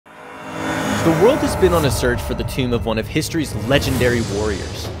The world has been on a search for the tomb of one of history's legendary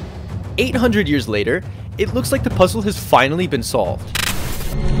warriors. 800 years later, it looks like the puzzle has finally been solved.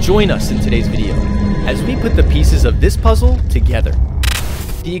 Join us in today's video as we put the pieces of this puzzle together.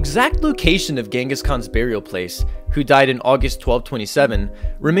 The exact location of Genghis Khan's burial place, who died in August 1227,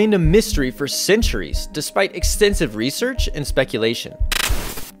 remained a mystery for centuries despite extensive research and speculation.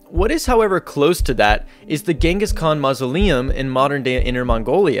 What is, however, close to that is the Genghis Khan Mausoleum in modern-day Inner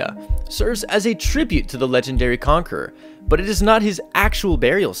Mongolia. Serves as a tribute to the legendary conqueror, but it is not his actual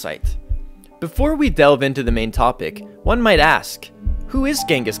burial site. Before we delve into the main topic, one might ask, who is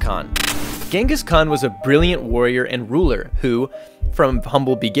Genghis Khan? Genghis Khan was a brilliant warrior and ruler who, from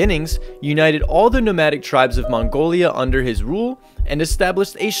humble beginnings, united all the nomadic tribes of Mongolia under his rule and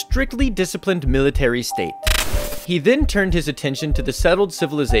established a strictly disciplined military state. He then turned his attention to the settled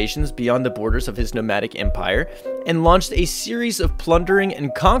civilizations beyond the borders of his nomadic empire and launched a series of plundering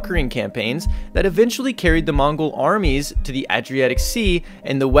and conquering campaigns that eventually carried the Mongol armies to the Adriatic Sea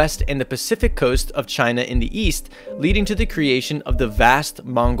in the west and the Pacific coast of China in the east, leading to the creation of the vast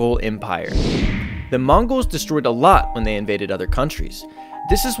Mongol Empire. The Mongols destroyed a lot when they invaded other countries.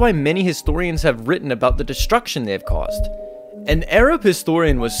 This is why many historians have written about the destruction they have caused. An Arab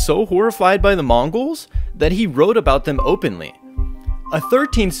historian was so horrified by the Mongols that he wrote about them openly. A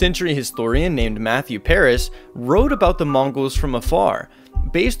 13th century historian named Matthew Paris wrote about the Mongols from afar,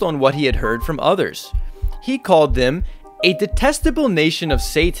 based on what he had heard from others. He called them a detestable nation of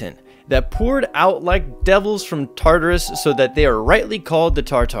Satan that poured out like devils from Tartarus, so that they are rightly called the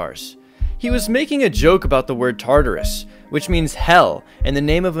Tartars. He was making a joke about the word Tartarus, which means hell, and the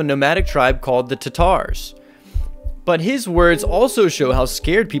name of a nomadic tribe called the Tatars. But his words also show how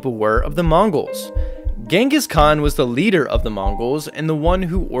scared people were of the Mongols. Genghis Khan was the leader of the Mongols and the one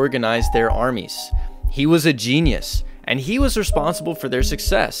who organized their armies. He was a genius, and he was responsible for their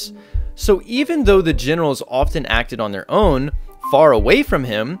success. So even though the generals often acted on their own, far away from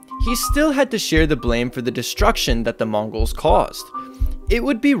him, he still had to share the blame for the destruction that the Mongols caused. It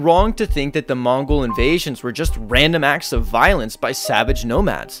would be wrong to think that the Mongol invasions were just random acts of violence by savage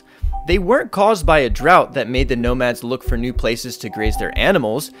nomads. They weren't caused by a drought that made the nomads look for new places to graze their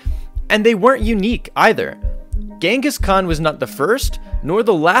animals, and they weren't unique either. Genghis Khan was not the first, nor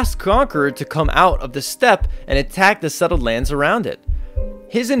the last conqueror to come out of the steppe and attack the settled lands around it.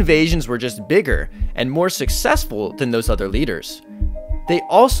 His invasions were just bigger and more successful than those other leaders. They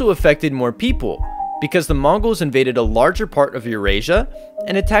also affected more people, because the Mongols invaded a larger part of Eurasia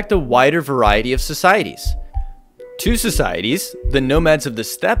and attacked a wider variety of societies. Two societies, the nomads of the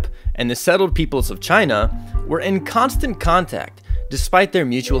steppe and the settled peoples of China, were in constant contact despite their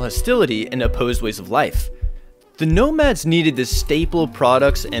mutual hostility and opposed ways of life. The nomads needed the staple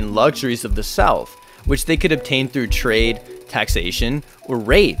products and luxuries of the south, which they could obtain through trade, taxation, or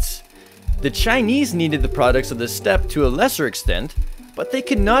raids. The Chinese needed the products of the steppe to a lesser extent, but they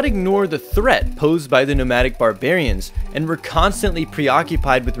could not ignore the threat posed by the nomadic barbarians and were constantly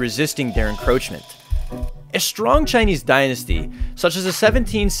preoccupied with resisting their encroachment. A strong Chinese dynasty, such as the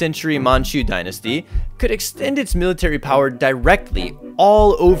 17th century Manchu dynasty, could extend its military power directly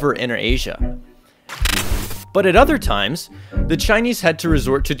all over Inner Asia. But at other times, the Chinese had to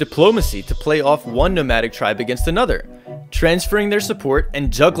resort to diplomacy to play off one nomadic tribe against another, transferring their support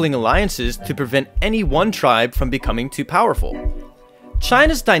and juggling alliances to prevent any one tribe from becoming too powerful.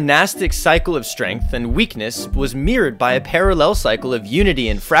 China's dynastic cycle of strength and weakness was mirrored by a parallel cycle of unity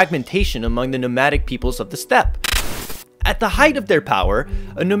and fragmentation among the nomadic peoples of the steppe. At the height of their power,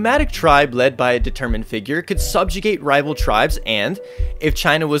 a nomadic tribe led by a determined figure could subjugate rival tribes and, if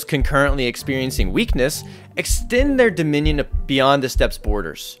China was concurrently experiencing weakness, extend their dominion beyond the steppe's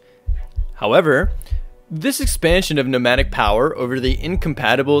borders. However, this expansion of nomadic power over the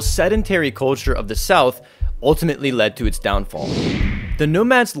incompatible sedentary culture of the south ultimately led to its downfall. The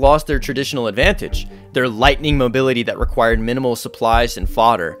nomads lost their traditional advantage, their lightning mobility that required minimal supplies and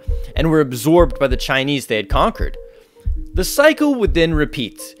fodder, and were absorbed by the Chinese they had conquered. The cycle would then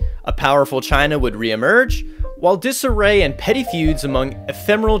repeat. A powerful China would re-emerge, while disarray and petty feuds among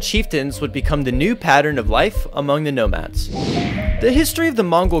ephemeral chieftains would become the new pattern of life among the nomads. The history of the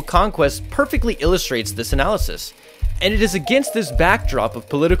Mongol conquest perfectly illustrates this analysis, and it is against this backdrop of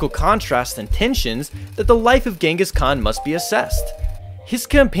political contrast and tensions that the life of Genghis Khan must be assessed. His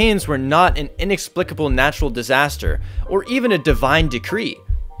campaigns were not an inexplicable natural disaster or even a divine decree,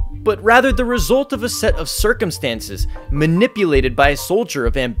 but rather the result of a set of circumstances manipulated by a soldier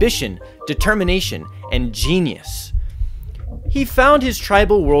of ambition, determination, and genius. He found his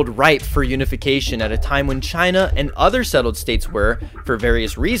tribal world ripe for unification at a time when China and other settled states were, for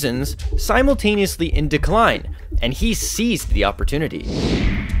various reasons, simultaneously in decline, and he seized the opportunity.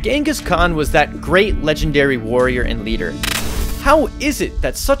 Genghis Khan was that great legendary warrior and leader. How is it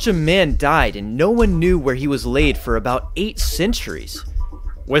that such a man died and no one knew where he was laid for about 8 centuries?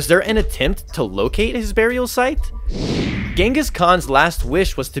 Was there an attempt to locate his burial site? Genghis Khan's last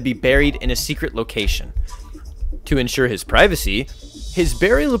wish was to be buried in a secret location. To ensure his privacy, his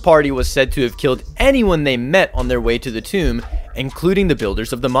burial party was said to have killed anyone they met on their way to the tomb, including the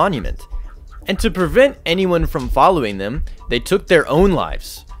builders of the monument. And to prevent anyone from following them, they took their own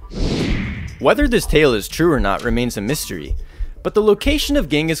lives. Whether this tale is true or not remains a mystery, but the location of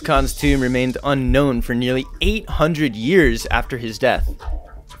Genghis Khan's tomb remained unknown for nearly 800 years after his death.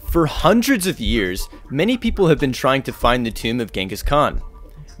 For hundreds of years, many people have been trying to find the tomb of Genghis Khan.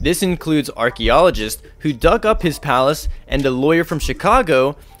 This includes archaeologists who dug up his palace and a lawyer from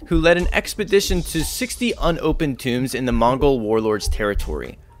Chicago who led an expedition to 60 unopened tombs in the Mongol warlord's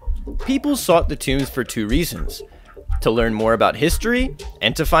territory. People sought the tombs for 2 reasons: to learn more about history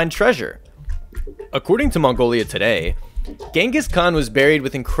and to find treasure. According to Mongolia Today, Genghis Khan was buried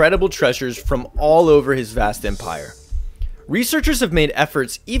with incredible treasures from all over his vast empire. Researchers have made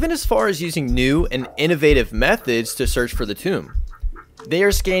efforts even as far as using new and innovative methods to search for the tomb. They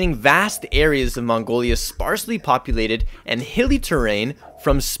are scanning vast areas of Mongolia's sparsely populated and hilly terrain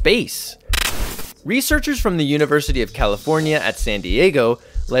from space. Researchers from the University of California at San Diego,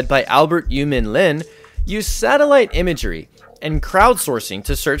 led by Albert Yumin Lin, use satellite imagery and crowdsourcing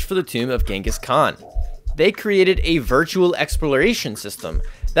to search for the tomb of Genghis Khan. They created a virtual exploration system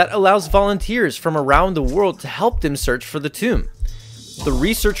that allows volunteers from around the world to help them search for the tomb. The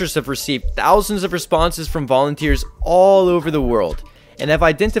researchers have received thousands of responses from volunteers all over the world and have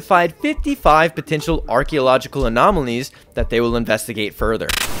identified 55 potential archaeological anomalies that they will investigate further.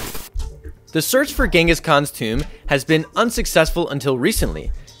 The search for Genghis Khan's tomb has been unsuccessful until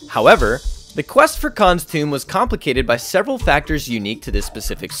recently. However, the quest for Khan's tomb was complicated by several factors unique to this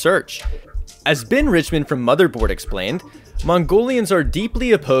specific search. As Ben Richmond from Motherboard explained, Mongolians are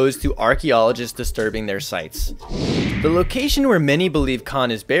deeply opposed to archaeologists disturbing their sites. The location where many believe Khan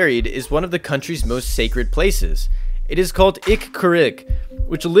is buried is one of the country's most sacred places. It is called Ik-Kurig,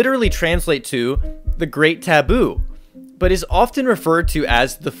 which literally translates to the Great Taboo, but is often referred to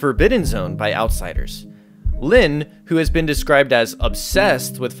as the Forbidden Zone by outsiders. Lin, who has been described as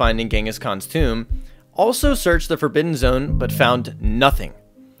obsessed with finding Genghis Khan's tomb, also searched the Forbidden Zone but found nothing.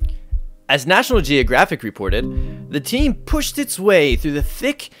 As National Geographic reported, the team pushed its way through the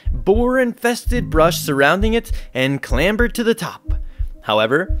thick, boar-infested brush surrounding it and clambered to the top.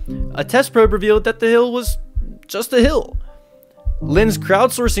 However, a test probe revealed that the hill was just a hill. Lin's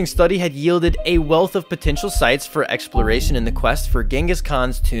crowdsourcing study had yielded a wealth of potential sites for exploration in the quest for Genghis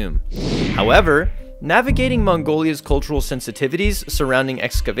Khan's tomb. However, navigating Mongolia's cultural sensitivities surrounding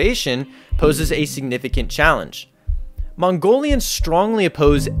excavation poses a significant challenge. Mongolians strongly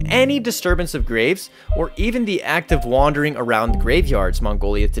oppose any disturbance of graves or even the act of wandering around graveyards,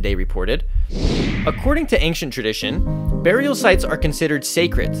 Mongolia Today reported. According to ancient tradition, burial sites are considered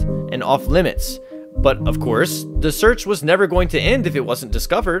sacred and off-limits, but of course, the search was never going to end if it wasn't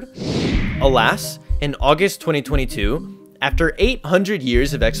discovered. Alas, in August 2022, after 800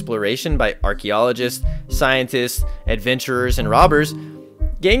 years of exploration by archaeologists, scientists, adventurers, and robbers,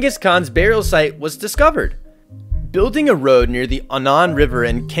 Genghis Khan's burial site was discovered. Building a road near the Anan River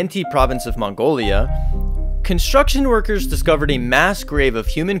in Khenti province of Mongolia, construction workers discovered a mass grave of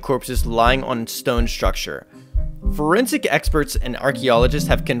human corpses lying on stone structure. Forensic experts and archaeologists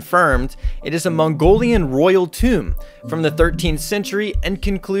have confirmed it is a Mongolian royal tomb from the 13th century and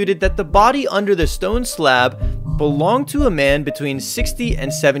concluded that the body under the stone slab belonged to a man between 60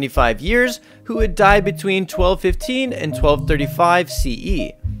 and 75 years who had died between 1215 and 1235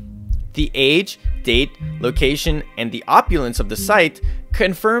 CE. The age, date, location, and the opulence of the site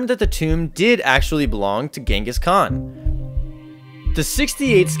confirmed that the tomb did actually belong to Genghis Khan. The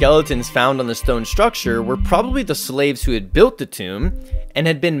 68 skeletons found on the stone structure were probably the slaves who had built the tomb and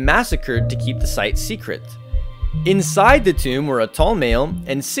had been massacred to keep the site secret. Inside the tomb were a tall male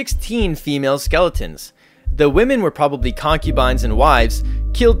and 16 female skeletons. The women were probably concubines and wives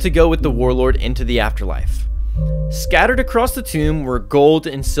killed to go with the warlord into the afterlife. Scattered across the tomb were gold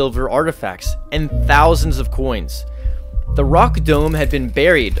and silver artifacts and thousands of coins. The rock dome had been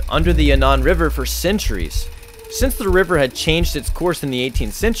buried under the Anan River for centuries. Since the river had changed its course in the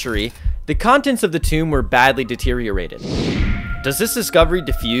 18th century, the contents of the tomb were badly deteriorated. Does this discovery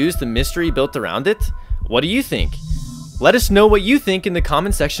diffuse the mystery built around it? What do you think? Let us know what you think in the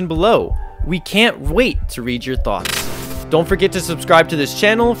comment section below. We can't wait to read your thoughts. Don't forget to subscribe to this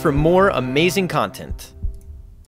channel for more amazing content.